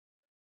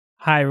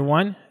Hi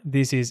everyone,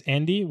 this is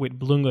Andy with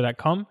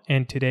Bloomgo.com,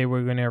 and today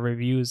we're going to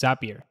review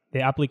Zapier,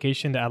 the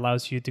application that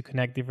allows you to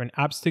connect different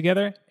apps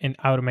together and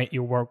automate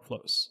your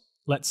workflows.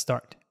 Let's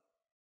start.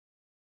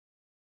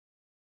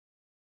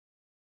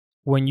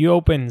 When you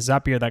open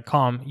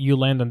Zapier.com, you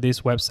land on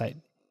this website.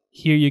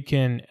 Here you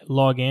can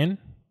log in,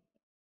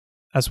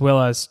 as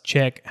well as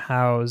check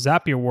how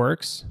Zapier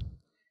works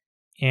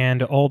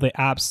and all the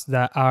apps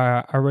that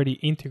are already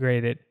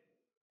integrated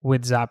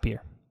with Zapier.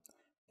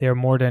 There are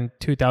more than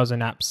 2,000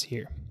 apps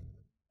here.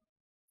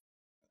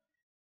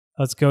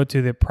 Let's go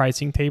to the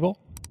pricing table.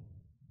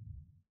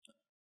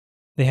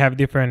 They have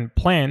different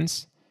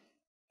plans.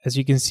 As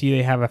you can see,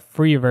 they have a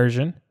free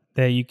version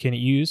that you can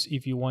use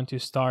if you want to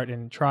start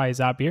and try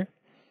Zapier.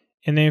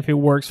 And then if it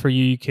works for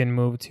you, you can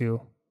move to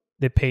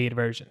the paid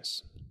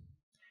versions.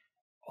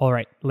 All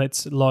right,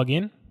 let's log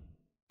in.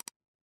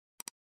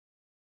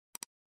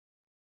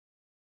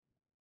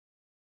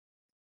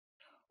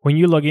 When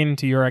you log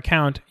into your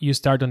account, you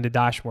start on the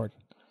dashboard.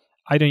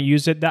 I don't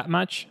use it that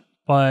much,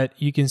 but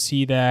you can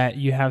see that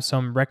you have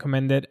some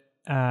recommended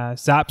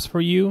Zaps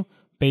for you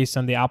based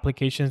on the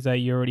applications that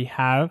you already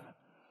have.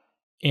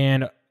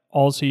 And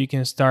also you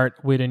can start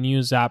with a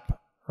new Zap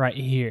right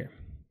here.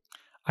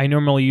 I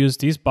normally use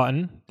this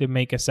button to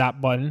make a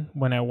Zap button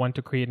when I want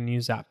to create a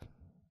new Zap.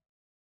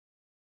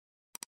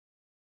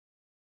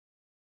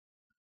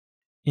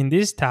 In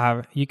this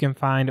tab, you can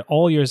find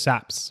all your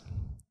Zaps.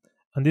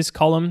 On this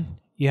column,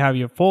 you have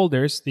your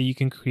folders that you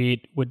can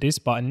create with this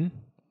button.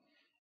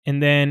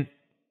 And then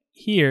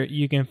here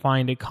you can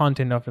find the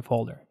content of the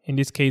folder. In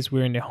this case,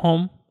 we're in the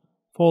home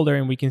folder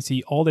and we can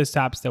see all the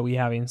Zaps that we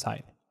have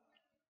inside.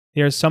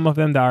 There are some of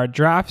them that are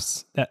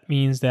drafts. That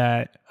means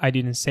that I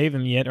didn't save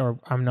them yet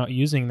or I'm not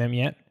using them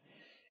yet.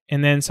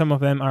 And then some of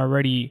them are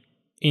already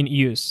in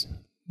use.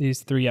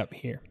 These three up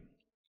here.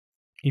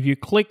 If you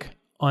click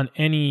on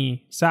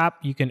any Zap,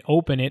 you can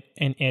open it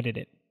and edit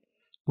it.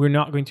 We're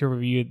not going to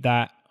review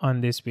that on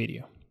this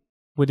video.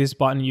 With this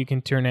button, you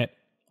can turn it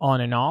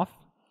on and off.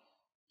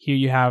 Here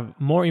you have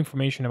more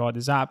information about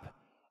the Zap.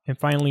 And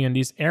finally, on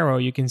this arrow,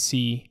 you can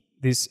see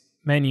this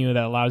menu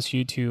that allows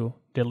you to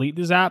delete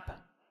the Zap,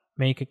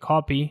 make a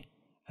copy,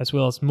 as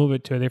well as move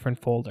it to a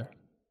different folder.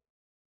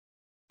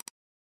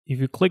 If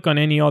you click on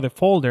any other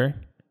folder,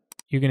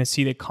 you're going to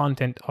see the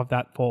content of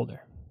that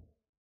folder.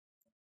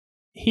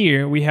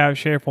 Here we have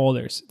share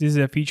folders. This is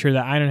a feature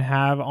that I don't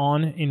have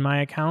on in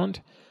my account,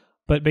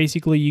 but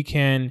basically you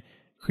can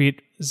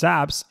create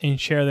Zaps and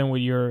share them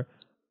with your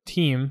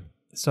team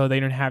so they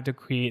don't have to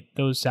create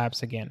those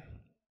Zaps again.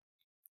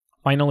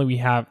 Finally, we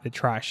have the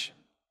trash.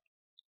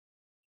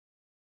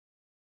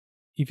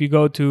 If you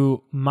go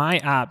to My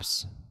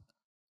Apps,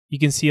 you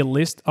can see a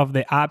list of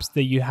the apps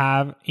that you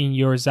have in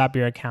your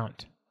Zapier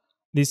account.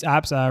 These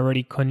apps are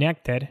already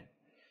connected,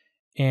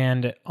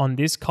 and on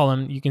this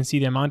column, you can see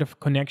the amount of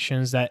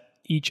connections that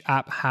each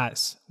app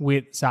has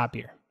with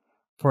Zapier.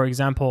 For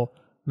example,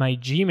 my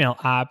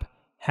Gmail app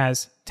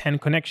has 10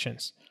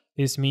 connections.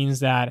 This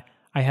means that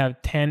I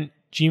have 10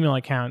 Gmail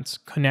accounts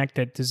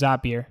connected to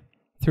Zapier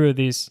through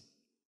this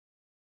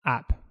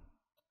app.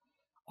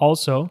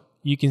 Also,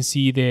 you can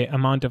see the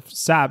amount of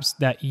Zaps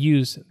that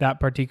use that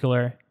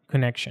particular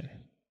connection.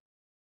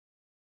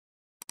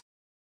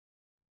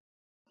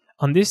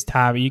 On this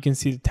tab, you can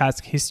see the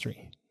task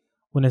history.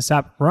 When a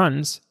Zap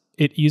runs,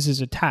 it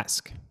uses a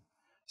task.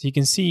 So you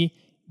can see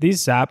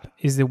this Zap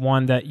is the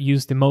one that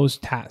used the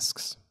most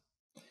tasks.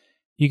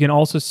 You can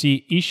also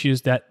see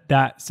issues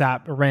that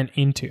Zap ran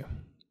into.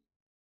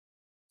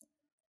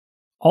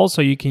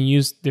 Also, you can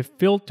use the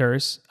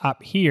filters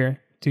up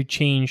here to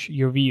change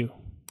your view.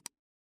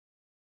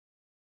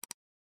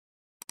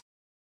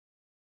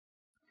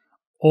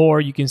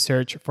 Or you can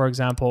search, for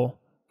example,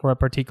 for a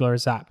particular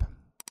Zap.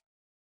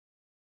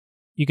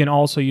 You can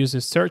also use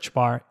the search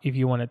bar if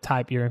you want to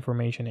type your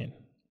information in.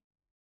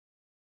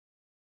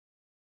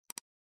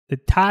 The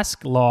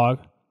task log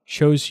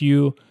shows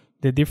you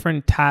the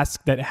different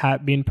tasks that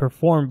have been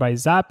performed by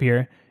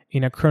Zapier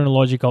in a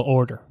chronological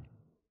order.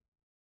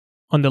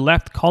 On the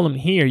left column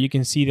here, you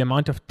can see the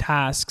amount of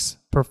tasks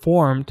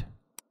performed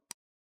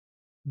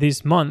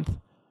this month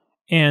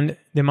and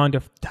the amount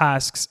of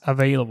tasks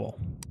available.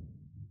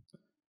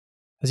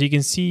 As you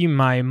can see,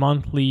 my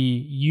monthly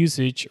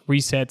usage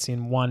resets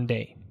in 1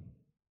 day.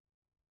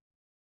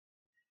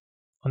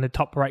 On the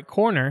top right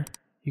corner,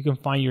 you can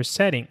find your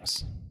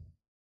settings.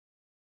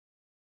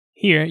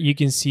 Here, you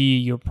can see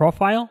your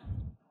profile,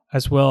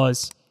 as well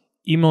as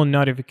email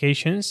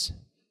notifications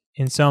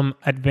and some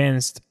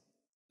advanced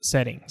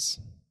settings.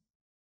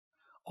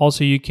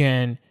 Also, you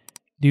can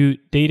do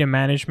data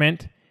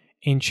management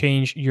and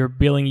change your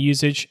billing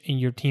usage in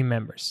your team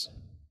members.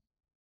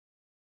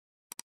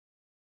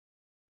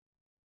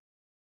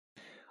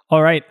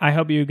 All right, I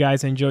hope you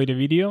guys enjoyed the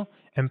video,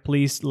 and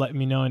please let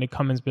me know in the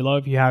comments below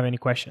if you have any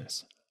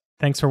questions.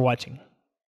 Thanks for watching.